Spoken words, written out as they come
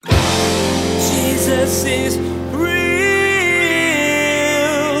Jesus is real.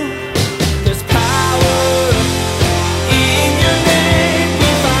 There's power in your name. We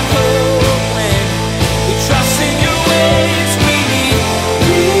find hope when we trust in your ways. We need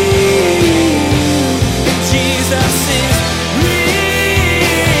you. Jesus is real.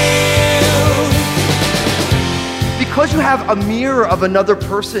 Because you have a mirror of another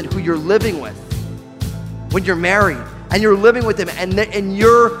person who you're living with when you're married, and you're living with them, and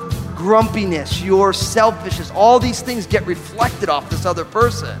your grumpiness, your selfishness, all these things get reflected off this other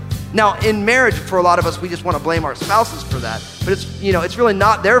person. Now, in marriage, for a lot of us, we just want to blame our spouses for that. But it's really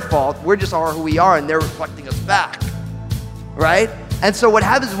not their fault. We're just are who we are, and they're reflecting us back, right? And so what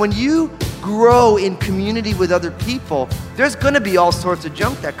happens when you grow in community with other people, there's going to be all sorts of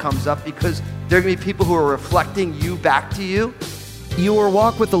junk that comes up because there are going to be people who are reflecting you back to you. Your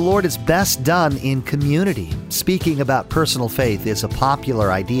walk with the Lord is best done in community. Speaking about personal faith is a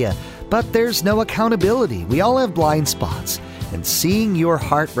popular idea, but there's no accountability. We all have blind spots, and seeing your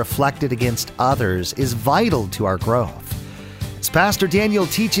heart reflected against others is vital to our growth. As Pastor Daniel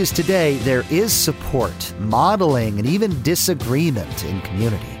teaches today, there is support, modeling, and even disagreement in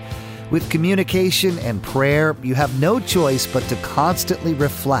community. With communication and prayer, you have no choice but to constantly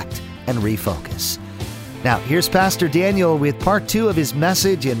reflect and refocus. Now, here's Pastor Daniel with part 2 of his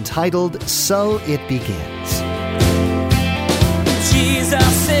message entitled, So It Begins.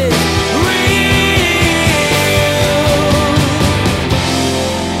 Jesus is real.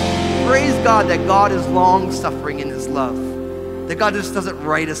 Praise God that God is long-suffering in His love, that God just doesn't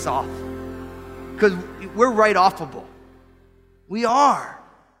write us off, because we're write-offable. We are,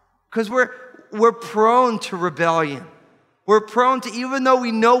 because we're prone to rebellion. We're prone to, even though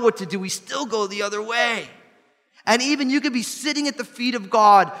we know what to do, we still go the other way. And even you could be sitting at the feet of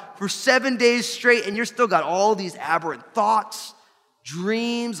God for 7 days straight, and you're still got all these aberrant thoughts,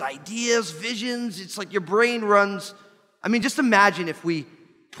 dreams, ideas, visions. It's like your brain runs. I mean, just imagine if we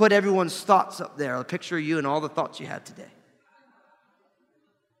put everyone's thoughts up there, a picture of you and all the thoughts you had today.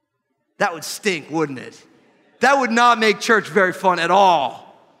 That would stink, wouldn't it? That would not make church very fun at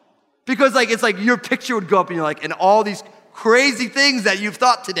all. Because it's like your picture would go up and you're like, and all these crazy things that you've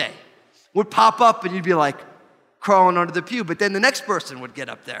thought today would pop up and you'd be like crawling under the pew. But then the next person would get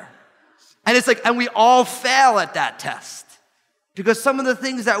up there. And it's like, and we all fail at that test. Because some of the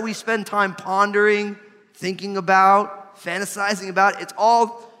things that we spend time pondering, thinking about, fantasizing about, it's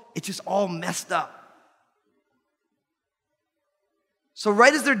just all messed up. So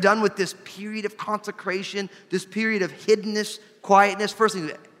right as they're done with this period of consecration, this period of hiddenness, quietness, first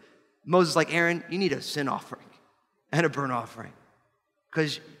thing, Moses is like, Aaron, you need a sin offering and a burnt offering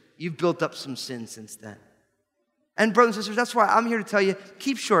because you've built up some sin since then. And brothers and sisters, that's why I'm here to tell you,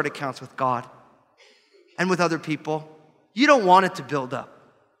 keep short accounts with God and with other people. You don't want it to build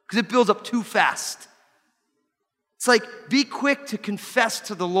up because it builds up too fast. It's like, be quick to confess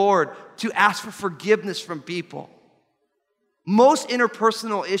to the Lord, to ask for forgiveness from people. Most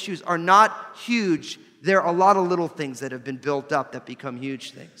interpersonal issues are not huge. There are a lot of little things that have been built up that become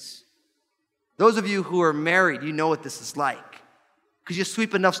huge things. Those of you who are married, you know what this is like. Because you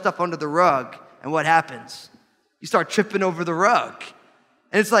sweep enough stuff under the rug, and what happens? You start tripping over the rug.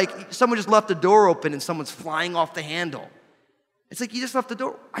 And it's like someone just left the door open and someone's flying off the handle. It's like, you just left the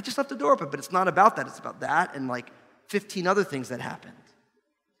door. I just left the door open, but it's not about that. It's about that and 15 other things that happened.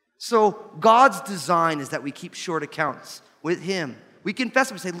 So God's design is that we keep short accounts with Him. We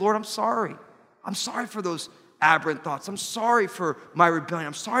confess Him and say, Lord, I'm sorry. I'm sorry for those aberrant thoughts. I'm sorry for my rebellion.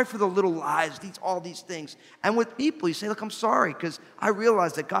 I'm sorry for the little lies, all these things. And with people, you say, look, I'm sorry because I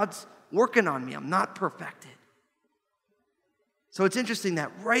realize that God's working on me. I'm not perfected. So it's interesting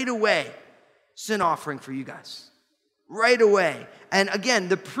that right away, sin offering for you guys. Right away. And again,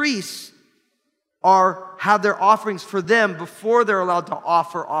 the priests have their offerings for them before they're allowed to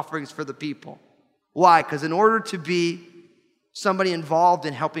offer offerings for the people. Why? Because in order to be somebody involved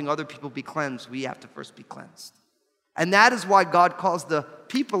in helping other people be cleansed, we have to first be cleansed. And that is why God calls the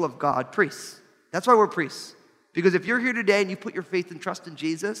people of God priests. That's why we're priests. Because if you're here today and you put your faith and trust in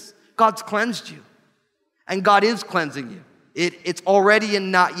Jesus, God's cleansed you. And God is cleansing you. It's already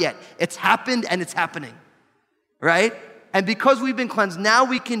and not yet. It's happened and it's happening. Right? And because we've been cleansed, now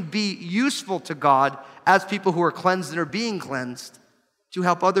we can be useful to God as people who are cleansed and are being cleansed to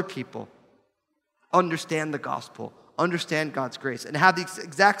help other people understand the gospel, understand God's grace, and have the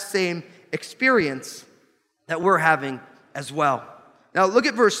exact same experience that we're having as well. Now look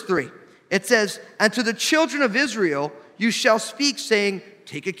at verse 3. It says, and to the children of Israel you shall speak, saying,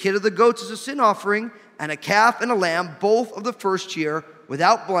 take a kid of the goats as a sin offering, and a calf and a lamb, both of the first year,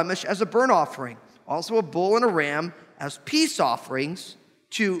 without blemish, as a burnt offering. Also a bull and a ram as peace offerings.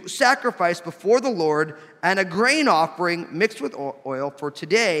 to sacrifice before the Lord, and a grain offering mixed with oil, for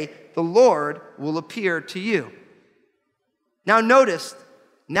today the Lord will appear to you. Now notice,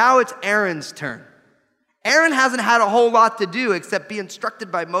 now it's Aaron's turn. Aaron hasn't had a whole lot to do except be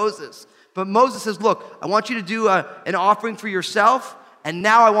instructed by Moses. But Moses says, look, I want you to do an offering for yourself, and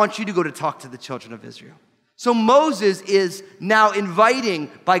now I want you to go to talk to the children of Israel. So Moses is now inviting,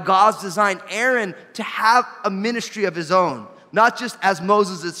 by God's design, Aaron to have a ministry of his own, not just as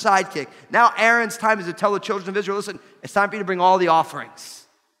Moses' sidekick. Now Aaron's time is to tell the children of Israel, listen, it's time for you to bring all the offerings.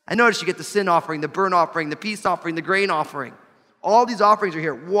 I notice you get the sin offering, the burnt offering, the peace offering, the grain offering. All these offerings are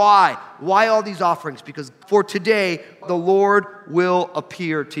here. Why? Why all these offerings? Because for today, the Lord will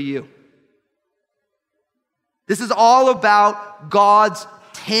appear to you. This is all about God's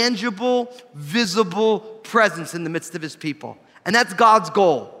tangible, visible presence in the midst of his people. And that's God's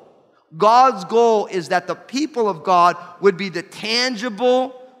goal. God's goal is that the people of God would be the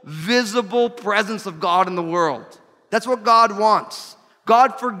tangible, visible presence of God in the world. That's what God wants.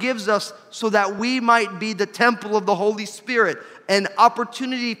 God forgives us so that we might be the temple of the Holy Spirit, an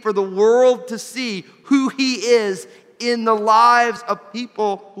opportunity for the world to see who he is in the lives of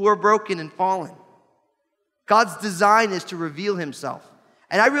people who are broken and fallen. God's design is to reveal himself.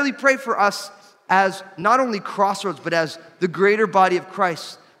 And I really pray for us as not only Crossroads, but as the greater body of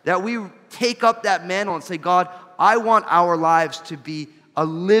Christ, that we take up that mantle and say, God, I want our lives to be a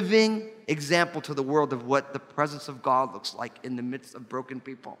living example to the world of what the presence of God looks like in the midst of broken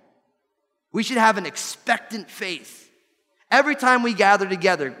people. We should have an expectant faith. Every time we gather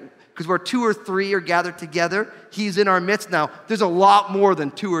together, because where 2 or 3 are gathered together, he's in our midst now. There's a lot more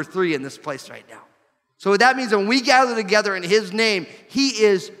than 2 or 3 in this place right now. So that means when we gather together in his name, he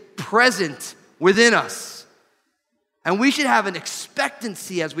is present within us. And we should have an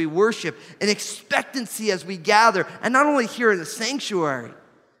expectancy as we worship, an expectancy as we gather, and not only here in the sanctuary,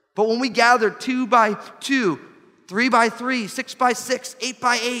 but when we gather 2 by 2, 3 by 3, 6 by 6, 8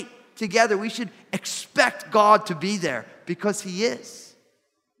 by 8 together, we should expect God to be there because he is.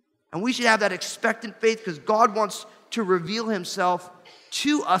 And we should have that expectant faith because God wants to reveal himself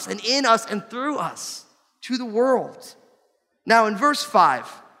to us and in us and through us to the world. Now in verse 5,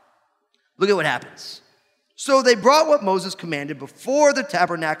 look at what happens. So they brought what Moses commanded before the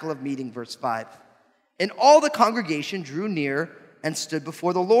tabernacle of meeting, verse 5. And all the congregation drew near and stood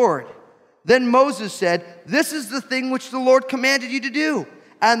before the Lord. Then Moses said, this is the thing which the Lord commanded you to do,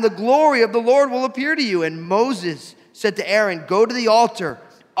 and the glory of the Lord will appear to you. And Moses said to Aaron, go to the altar,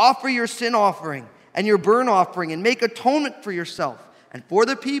 offer your sin offering and your burnt offering, and make atonement for yourself. And for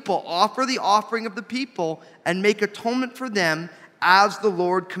the people, offer the offering of the people and make atonement for them as the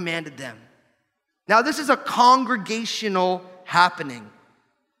Lord commanded them. Now, this is a congregational happening.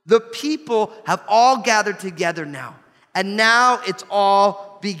 The people have all gathered together now, and now it's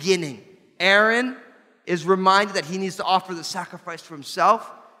all beginning. Aaron is reminded that he needs to offer the sacrifice for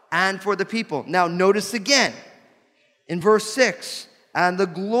himself and for the people. Now, notice again in verse 6, and the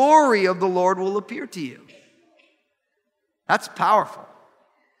glory of the Lord will appear to you. That's powerful.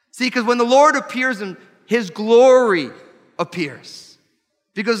 See, because when the Lord appears, and his glory appears.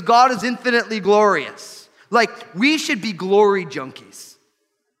 Because God is infinitely glorious. Like, we should be glory junkies.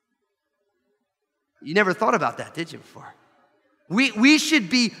 You never thought about that, did you, before? We should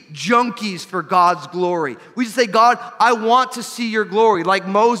be junkies for God's glory. We should say, God, I want to see your glory. Like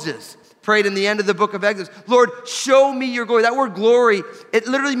Moses prayed in the end of the book of Exodus. Lord, show me your glory. That word glory, it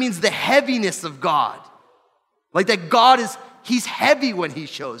literally means the heaviness of God. Like that God is, he's heavy when he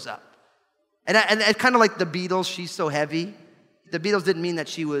shows up. And it's kind of like the Beatles, she's so heavy. The Beatles didn't mean that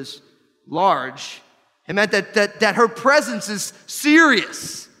she was large. It meant that her presence is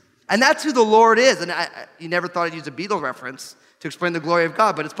serious. And that's who the Lord is. And you never thought I'd use a Beatle reference to explain the glory of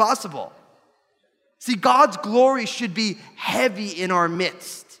God, but it's possible. See, God's glory should be heavy in our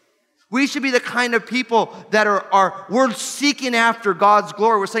midst. We should be the kind of people that we're seeking after God's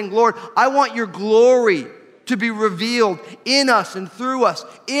glory. We're saying, Lord, I want your glory to be revealed in us and through us,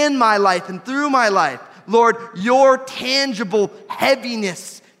 in my life and through my life. Lord, your tangible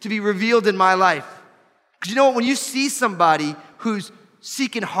heaviness to be revealed in my life. Because you know what? When you see somebody who's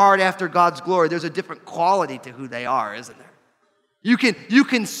seeking hard after God's glory, there's a different quality to who they are, isn't there? You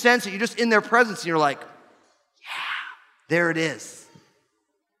can sense it. You're just in their presence and you're like, yeah, there it is.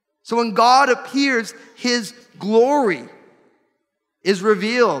 So when God appears, his glory is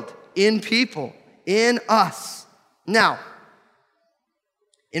revealed in people, in us. Now,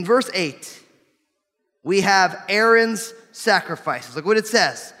 in verse 8, we have Aaron's sacrifices. Look what it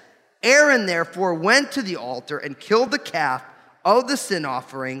says. Aaron therefore went to the altar and killed the calf of the sin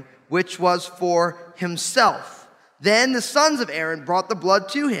offering, which was for himself. Then the sons of Aaron brought the blood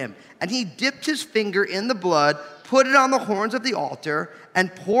to him, and he dipped his finger in the blood, put it on the horns of the altar,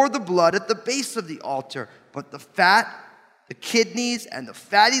 and poured the blood at the base of the altar. But the fat, the kidneys, and the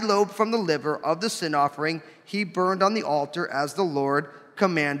fatty lobe from the liver of the sin offering he burned on the altar as the Lord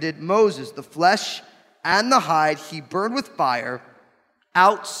commanded Moses. The flesh and the hide he burned with fire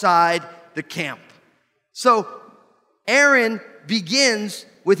outside the camp. So Aaron begins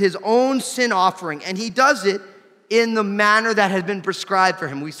with his own sin offering, and he does it in the manner that had been prescribed for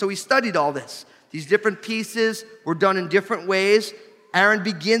him. So we studied all this. These different pieces were done in different ways. Aaron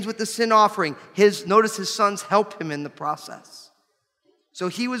begins with the sin offering. Notice his sons help him in the process. So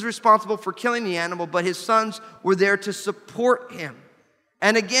he was responsible for killing the animal, but his sons were there to support him.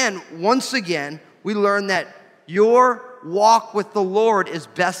 And again, once again, we learn that your walk with the Lord is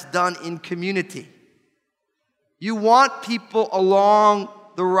best done in community. You want people along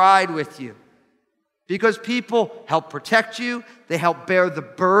the ride with you, because people help protect you. They help bear the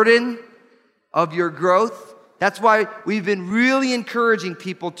burden of your growth. That's why we've been really encouraging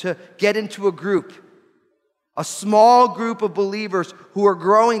people to get into a group, a small group of believers who are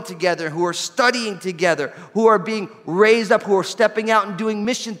growing together, who are studying together, who are being raised up, who are stepping out and doing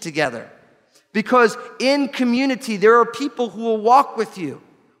mission together. Because in community, there are people who will walk with you.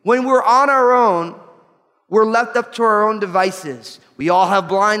 When we're on our own, we're left up to our own devices. We all have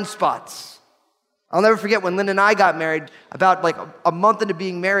blind spots. I'll never forget when Lynn and I got married, about like a month into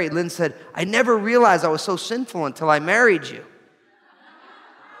being married, Lynn said, "I never realized I was so sinful until I married you."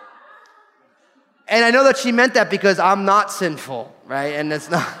 And I know that she meant that because I'm not sinful, right? And it's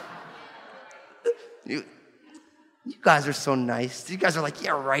not. You guys are so nice. You guys are like,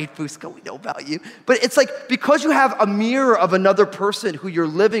 "Yeah, right, Fusco, we know about you." But it's like, because you have a mirror of another person who you're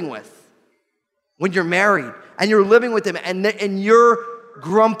living with when you're married, and you're living with them, and your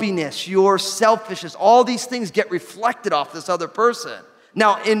grumpiness, your selfishness, all these things get reflected off this other person.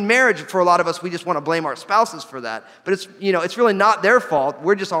 Now, in marriage, for a lot of us, we just want to blame our spouses for that. But it's really not their fault.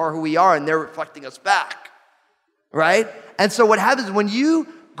 We're just are who we are, and they're reflecting us back, right? And so what happens when you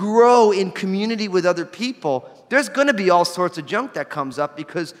grow in community with other people, there's going to be all sorts of junk that comes up,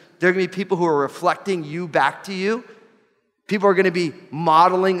 because there are going to be people who are reflecting you back to you. People are going to be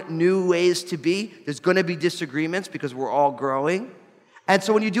modeling new ways to be. There's going to be disagreements because we're all growing. And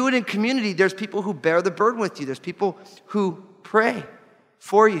so when you do it in community, there's people who bear the burden with you. There's people who pray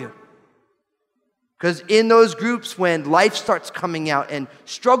for you. Because in those groups, when life starts coming out and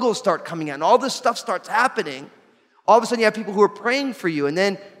struggles start coming out and all this stuff starts happening, all of a sudden you have people who are praying for you. And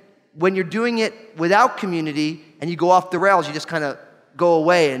then when you're doing it without community and you go off the rails, you just kind of go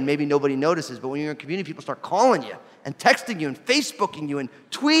away and maybe nobody notices. But when you're in community, people start calling you and texting you and Facebooking you and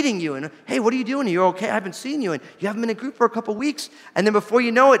tweeting you and, "Hey, what are you doing? You're okay? I haven't seen you." And you haven't been in a group for a couple weeks. And then before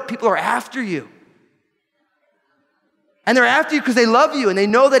you know it, people are after you. And they're after you because they love you, and they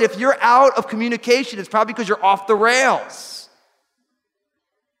know that if you're out of communication, it's probably because you're off the rails.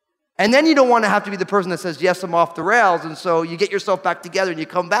 And then you don't want to have to be the person that says, "Yes, I'm off the rails," and so you get yourself back together and you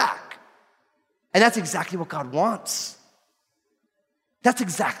come back. And that's exactly what God wants. That's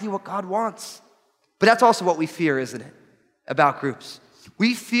exactly what God wants. But that's also what we fear, isn't it, about groups?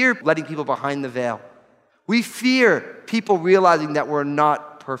 We fear letting people behind the veil. We fear people realizing that we're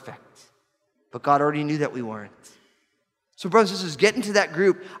not perfect. But God already knew that we weren't. So brothers and sisters, get into that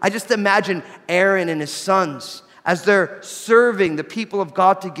group. I just imagine Aaron and his sons as they're serving the people of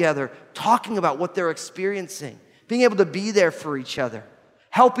God together, talking about what they're experiencing, being able to be there for each other,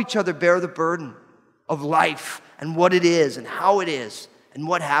 help each other bear the burden of life and what it is and how it is and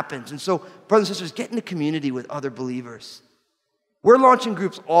what happens. And so, brothers and sisters, get into community with other believers. We're launching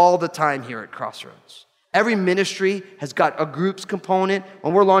groups all the time here at Crossroads. Every ministry has got a groups component.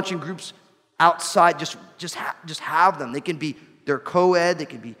 When we're launching groups outside, just have them. They're co-ed, they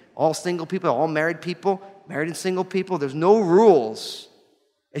can be all single people, all married people, married and single people. There's no rules.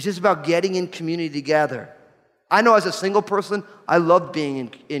 It's just about getting in community together. I know as a single person, I love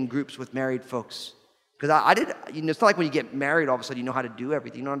being in groups with married folks. Because it's not like when you get married, all of a sudden you know how to do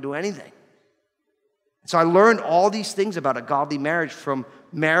everything. You don't know how to do anything. So I learned all these things about a godly marriage from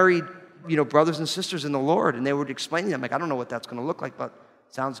married, brothers and sisters in the Lord. And they were explaining them. Like, I don't know what that's going to look like, but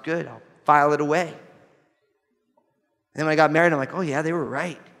sounds good. I'll file it away. And then when I got married, I'm like, oh yeah, they were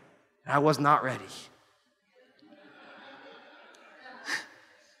right. And I was not ready.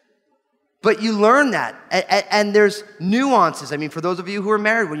 But you learn that. And there's nuances. I mean, for those of you who are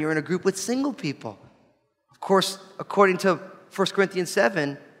married, when you're in a group with single people, of course, according to 1 Corinthians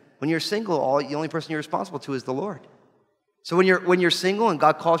 7, when you're single, the only person you're responsible to is the Lord. So when you're single and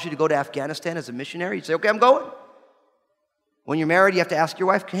God calls you to go to Afghanistan as a missionary, you say, "Okay, I'm going." When you're married, you have to ask your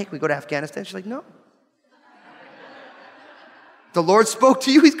wife, "Hey, can we go to Afghanistan?" She's like, "No." The Lord spoke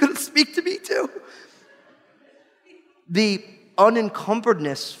to you, he's going to speak to me too. The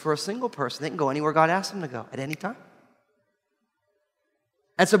unencumberedness for a single person, they can go anywhere God asks them to go at any time.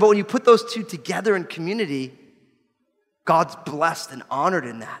 And so, but when you put those two together in community, God's blessed and honored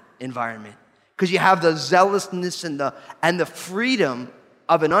in that environment. Because you have the zealousness and the freedom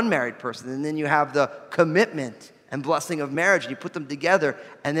of an unmarried person. And then you have the commitment and blessing of marriage. And you put them together.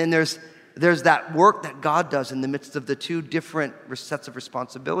 And then there's that work that God does in the midst of the two different sets of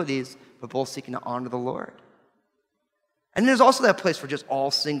responsibilities, but both seeking to honor the Lord. And there's also that place for just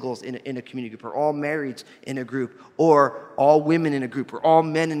all singles in a community group, or all marrieds in a group, or all women in a group, or all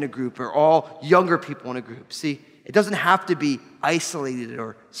men in a group, or all younger people in a group. See, it doesn't have to be isolated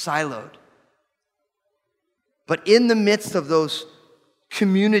or siloed. But in the midst of those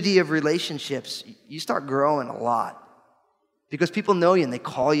community of relationships, you start growing a lot. Because people know you and they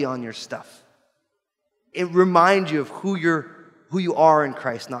call you on your stuff. It reminds you of who you are in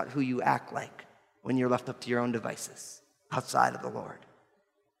Christ, not who you act like when you're left up to your own devices outside of the Lord.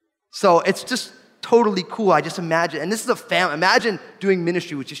 So it's just totally cool. I just imagine, and this is a family. Imagine doing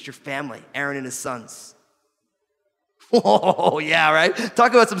ministry with just your family, Aaron and his sons. Oh, yeah, right?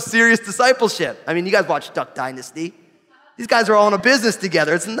 Talk about some serious discipleship. I mean, you guys watch Duck Dynasty. These guys are all in a business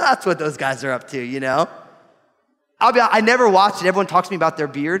together. It's nuts what those guys are up to, you know? I never watched it. Everyone talks to me about their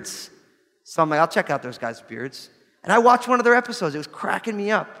beards. So I'm like, I'll check out those guys' beards. And I watched one of their episodes. It was cracking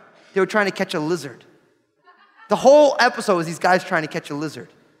me up. They were trying to catch a lizard. The whole episode was these guys trying to catch a lizard.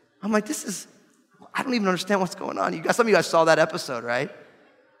 I'm like, I don't even understand what's going on. Some of you guys saw that episode, right?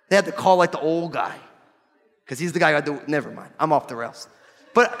 They had to call like the old guy. Because he's the guy never mind. I'm off the rails.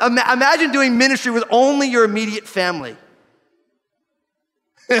 But imagine doing ministry with only your immediate family.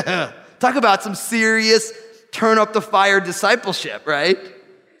 Talk about some serious turn up the fire discipleship, right?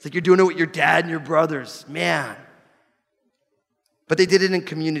 It's like you're doing it with your dad and your brothers. Man. But they did it in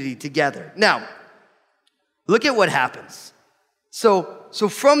community together. Now, look at what happens. So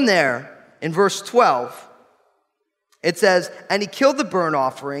from there, in verse 12, it says, and he killed the burnt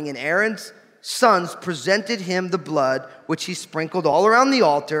offering, and Aaron's sons presented him the blood, which he sprinkled all around the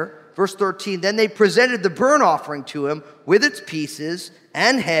altar. Verse 13, then they presented the burnt offering to him with its pieces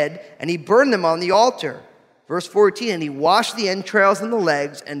and head, and he burned them on the altar. Verse 14, and he washed the entrails and the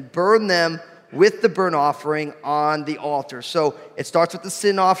legs and burned them with the burnt offering on the altar. So it starts with the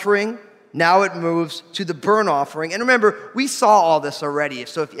sin offering. Now it moves to the burnt offering. And remember, we saw all this already.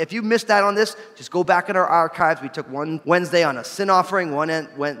 So if you missed out on this, just go back in our archives. We took one Wednesday on a sin offering, one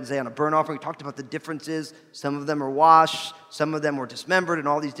Wednesday on a burnt offering. We talked about the differences. Some of them are washed. Some of them were dismembered in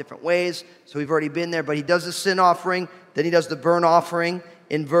all these different ways. So we've already been there. But he does the sin offering. Then he does the burnt offering.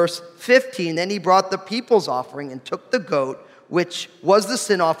 In verse 15, then he brought the people's offering and took the goat, which was the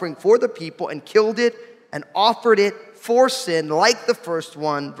sin offering for the people, and killed it and offered it for sin like the first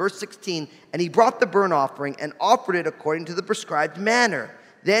one. Verse 16, and he brought the burnt offering and offered it according to the prescribed manner.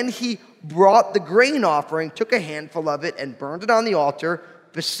 Then he brought the grain offering, took a handful of it, and burned it on the altar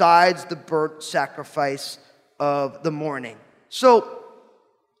besides the burnt sacrifice of the morning. So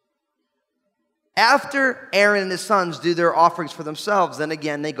after Aaron and his sons do their offerings for themselves, then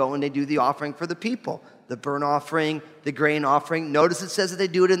again they go and they do the offering for the people. The burnt offering, the grain offering. Notice it says that they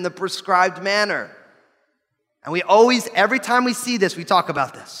do it in the prescribed manner. And we always, every time we see this, we talk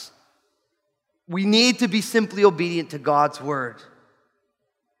about this. We need to be simply obedient to God's word.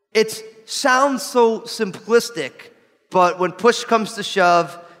 It sounds so simplistic, but when push comes to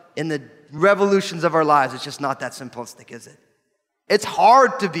shove in the revolutions of our lives, it's just not that simplistic, is it? It's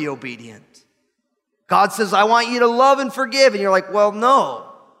hard to be obedient. God says, I want you to love and forgive. And you're like, well, no,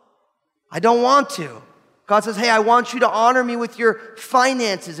 I don't want to. God says, hey, I want you to honor me with your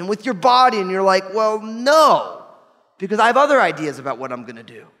finances and with your body. And you're like, well, no, because I have other ideas about what I'm going to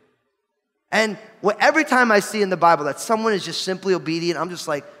do. And every time I see in the Bible that someone is just simply obedient, I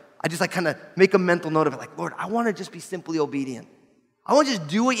just kind of make a mental note of it. Like, Lord, I want to just be simply obedient. I want to just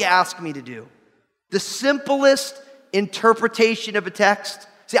do what you ask me to do. The simplest interpretation of a text.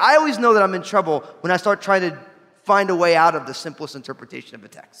 See, I always know that I'm in trouble when I start trying to find a way out of the simplest interpretation of a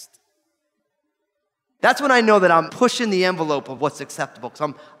text. That's when I know that I'm pushing the envelope of what's acceptable.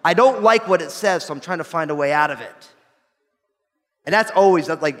 Because I don't like what it says, so I'm trying to find a way out of it. And that's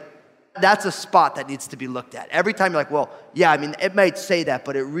a spot that needs to be looked at. Every time you're like, well, yeah, I mean, it might say that,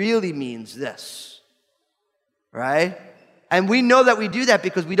 but it really means this. Right? And we know that we do that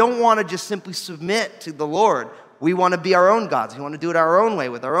because we don't want to just simply submit to the Lord. We want to be our own gods. We want to do it our own way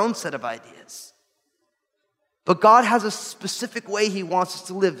with our own set of ideas. But God has a specific way he wants us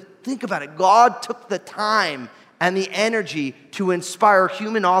to live. Think about it. God took the time and the energy to inspire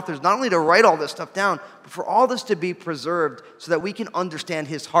human authors, not only to write all this stuff down, but for all this to be preserved so that we can understand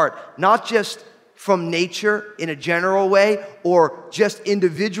his heart, not just from nature in a general way or just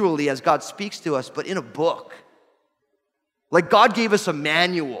individually as God speaks to us, but in a book. Like God gave us a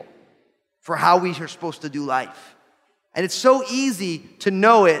manual for how we are supposed to do life. And it's so easy to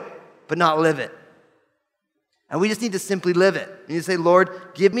know it, but not live it. And we just need to simply live it. You need to say, Lord,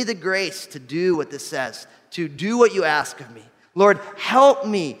 give me the grace to do what this says, to do what you ask of me. Lord, help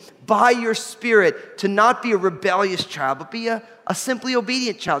me by your Spirit to not be a rebellious child, but be a simply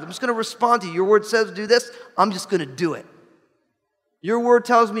obedient child. I'm just going to respond to you. Your word says do this. I'm just going to do it. Your word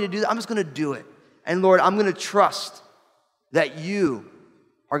tells me to do that. I'm just going to do it. And Lord, I'm going to trust that you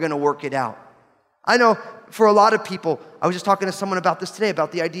are going to work it out. I know for a lot of people, I was just talking to someone about this today,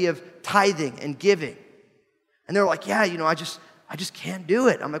 about the idea of tithing and giving. And they're like, yeah, I just can't do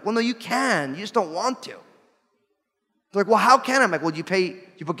it. I'm like, well, no, you can. You just don't want to. They're like, well, how can I? I'm like, well, do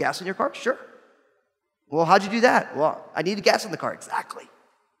you put gas in your car? Sure. Well, how'd you do that? Well, I needed gas in the car. Exactly.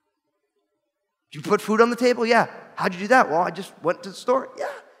 Did you put food on the table? Yeah. How'd you do that? Well, I just went to the store. Yeah.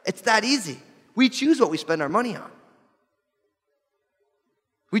 It's that easy. We choose what we spend our money on.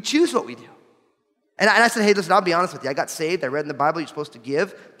 We choose what we do. And I said, hey, listen, I'll be honest with you. I got saved. I read in the Bible you're supposed to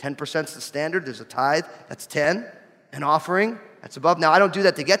give. 10% is the standard. There's a tithe. That's 10. An offering. That's above. Now, I don't do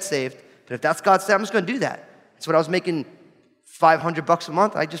that to get saved. But if that's God's standard, I'm just going to do that. So when I was making $500 a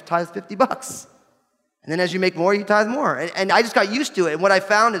month, I just tithed $50. And then as you make more, you tithe more. And I just got used to it. And what I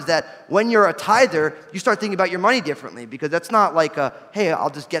found is that when you're a tither, you start thinking about your money differently, because that's not like, hey,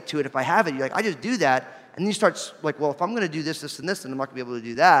 I'll just get to it if I have it. You're like, I just do that. And then you start like, well, if I'm going to do this, this, and this, then I'm not going to be able to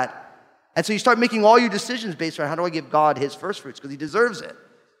do that. And so you start making all your decisions based on how do I give God his first fruits, because he deserves it.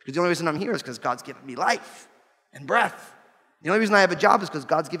 Because the only reason I'm here is because God's given me life and breath. The only reason I have a job is because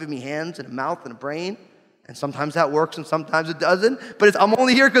God's given me hands and a mouth and a brain. And sometimes that works and sometimes it doesn't. But I'm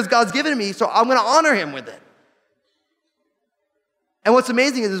only here because God's given it me, so I'm going to honor him with it. And what's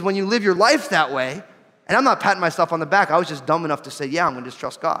amazing is when you live your life that way, and I'm not patting myself on the back, I was just dumb enough to say, yeah, I'm going to just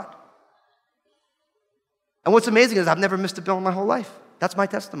trust God. And what's amazing is I've never missed a bill in my whole life. That's my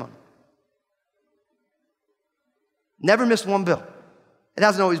testimony. Never missed one bill. It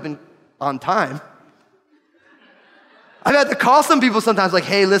hasn't always been on time. I've had to call some people sometimes like,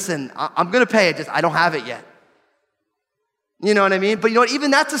 hey, listen, I'm going to pay it, just I don't have it yet. You know what I mean? But you know what? Even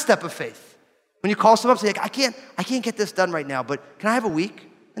that's a step of faith. When you call someone up, say, like, I can't get this done right now, but can I have a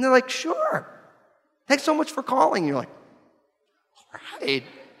week? And they're like, sure. Thanks so much for calling. And you're like, all right.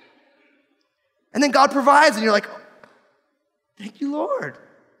 And then God provides, and you're like, oh, thank you, Lord.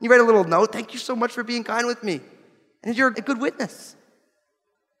 You write a little note, thank you so much for being kind with me. And you're a good witness.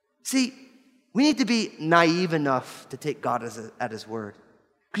 See, we need to be naive enough to take God at his word.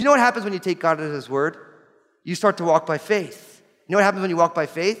 Because you know what happens when you take God at his word? You start to walk by faith. You know what happens when you walk by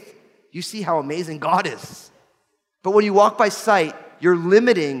faith? You see how amazing God is. But when you walk by sight, you're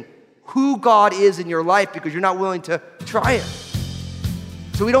limiting who God is in your life because you're not willing to try it.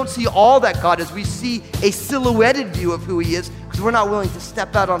 So we don't see all that God is. We see a silhouetted view of who he is because we're not willing to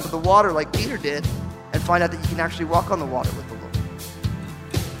step out onto the water like Peter did and find out that you can actually walk on the water with the Lord.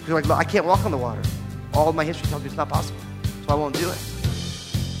 You're like, I can't walk on the water. All of my history tells me it's not possible, so I won't do it.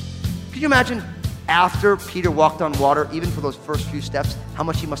 Can you imagine after Peter walked on water, even for those first few steps, how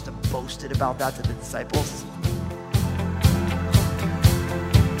much he must have boasted about that to the disciples?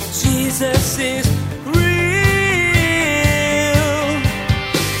 Jesus is real.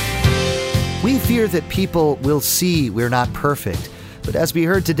 We fear that people will see we're not perfect. But as we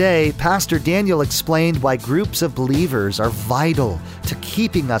heard today, Pastor Daniel explained why groups of believers are vital to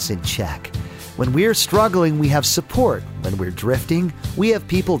keeping us in check. When we're struggling, we have support. When we're drifting, we have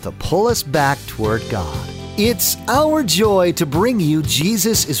people to pull us back toward God. It's our joy to bring you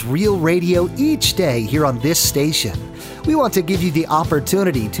Jesus is Real Radio each day here on this station. We want to give you the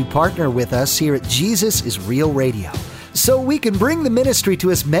opportunity to partner with us here at Jesus is Real Radio, so we can bring the ministry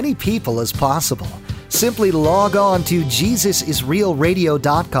to as many people as possible. Simply log on to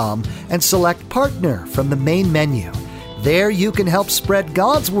JesusIsRealRadio.com and select Partner from the main menu. There you can help spread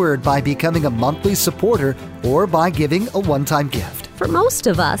God's Word by becoming a monthly supporter or by giving a one-time gift. For most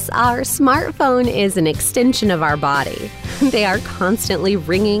of us, our smartphone is an extension of our body. They are constantly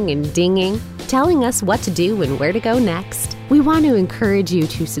ringing and dinging, telling us what to do and where to go next. We want to encourage you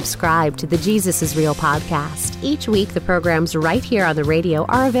to subscribe to the Jesus is Real podcast. Each week, the programs right here on the radio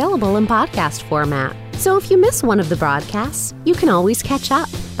are available in podcast format. So if you miss one of the broadcasts, you can always catch up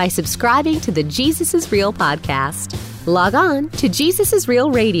by subscribing to the Jesus is Real podcast. Log on to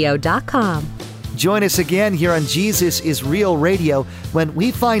JesusIsRealRadio.com. Join us again here on Jesus is Real Radio when we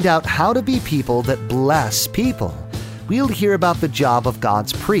find out how to be people that bless people. We'll hear about the job of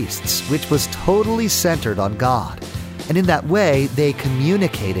God's priests, which was totally centered on God. And in that way, they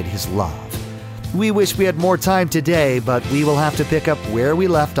communicated His love. We wish we had more time today, but we will have to pick up where we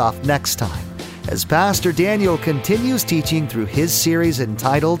left off next time, as Pastor Daniel continues teaching through his series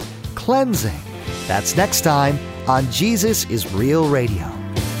entitled Cleansing. That's next time on Jesus is Real Radio.